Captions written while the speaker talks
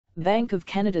Bank of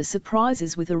Canada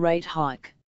surprises with a rate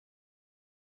hike.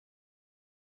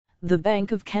 The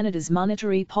Bank of Canada's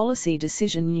monetary policy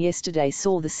decision yesterday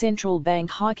saw the central bank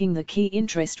hiking the key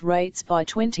interest rates by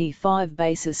 25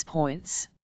 basis points.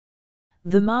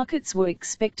 The markets were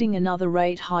expecting another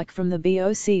rate hike from the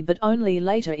BOC, but only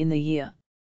later in the year.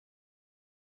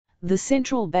 The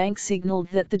central bank signaled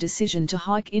that the decision to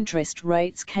hike interest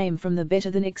rates came from the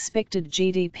better-than-expected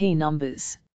GDP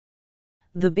numbers.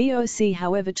 The BOC,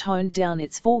 however, toned down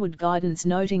its forward guidance,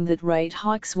 noting that rate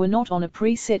hikes were not on a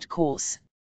preset course.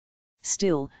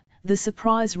 Still, the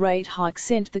surprise rate hike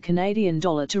sent the Canadian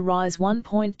dollar to rise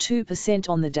 1.2%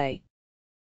 on the day.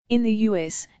 In the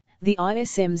US, the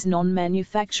ISM's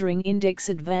non-manufacturing index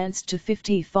advanced to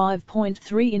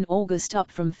 55.3 in August,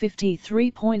 up from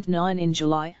 53.9 in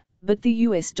July, but the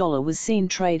US dollar was seen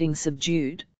trading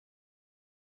subdued.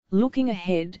 Looking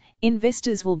ahead,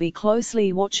 investors will be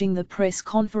closely watching the press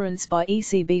conference by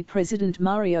ECB President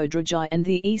Mario Draghi and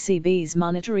the ECB's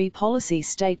monetary policy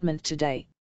statement today.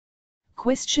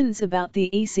 Questions about the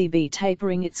ECB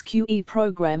tapering its QE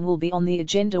program will be on the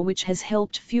agenda, which has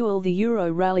helped fuel the euro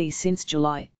rally since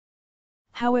July.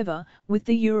 However, with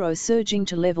the euro surging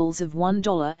to levels of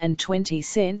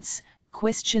 $1.20,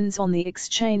 questions on the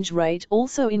exchange rate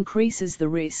also increases the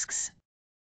risks.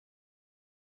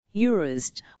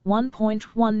 Eurozd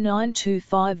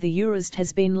 1.1925. The Eurozd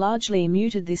has been largely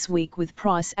muted this week, with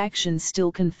price action still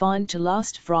confined to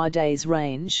last Friday's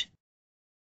range.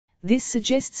 This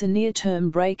suggests a near-term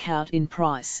breakout in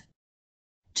price.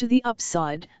 To the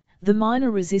upside, the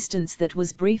minor resistance that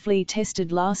was briefly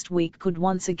tested last week could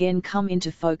once again come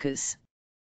into focus.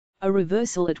 A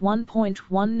reversal at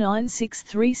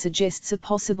 1.1963 suggests a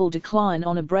possible decline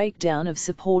on a breakdown of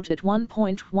support at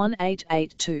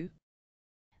 1.1882.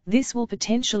 This will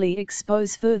potentially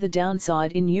expose further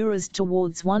downside in Eurozd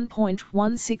towards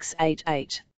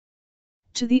 1.1688.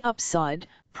 To the upside,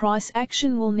 price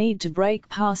action will need to break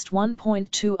past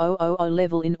 1.2000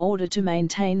 level in order to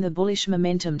maintain the bullish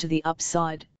momentum to the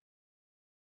upside.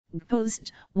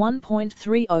 GBP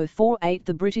 1.3048.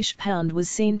 The British pound was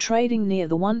seen trading near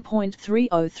the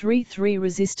 1.3033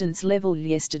 resistance level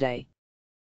yesterday.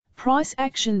 Price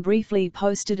action briefly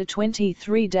posted a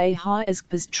 23-day high as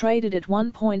GBP traded at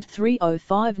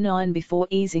 1.3059 before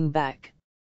easing back.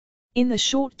 In the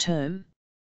short term,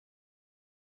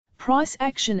 price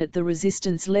action at the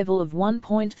resistance level of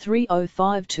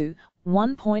 1.3052,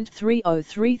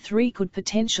 1.3033 could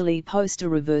potentially post a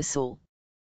reversal.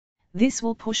 This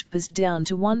will push GBP down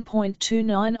to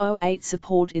 1.2908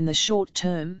 support in the short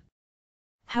term.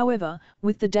 However,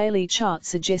 with the daily chart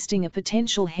suggesting a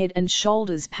potential head and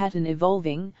shoulders pattern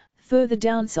evolving, further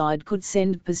downside could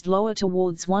send GBP lower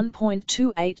towards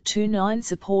 1.2829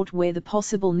 support, where the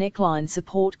possible neckline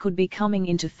support could be coming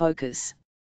into focus.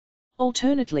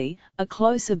 Alternately, a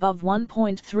close above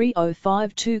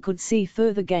 1.3052 could see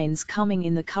further gains coming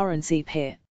in the currency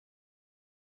pair.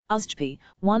 USDP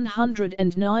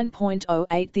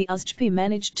 109.08. The USDP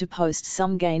managed to post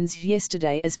some gains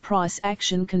yesterday as price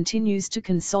action continues to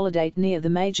consolidate near the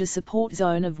major support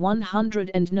zone of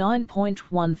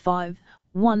 109.15,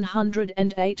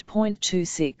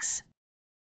 108.26.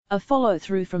 A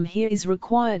follow-through from here is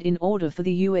required in order for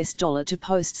the US dollar to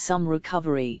post some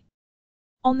recovery.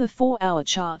 On the 4-hour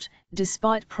chart,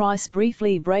 despite price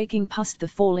briefly breaking past the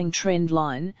falling trend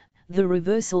line, the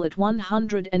reversal at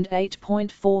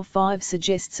 108.45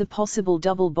 suggests a possible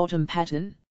double bottom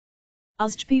pattern.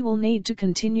 USDP will need to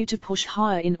continue to push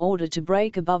higher in order to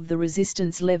break above the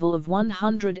resistance level of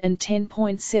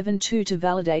 110.72 to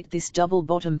validate this double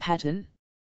bottom pattern.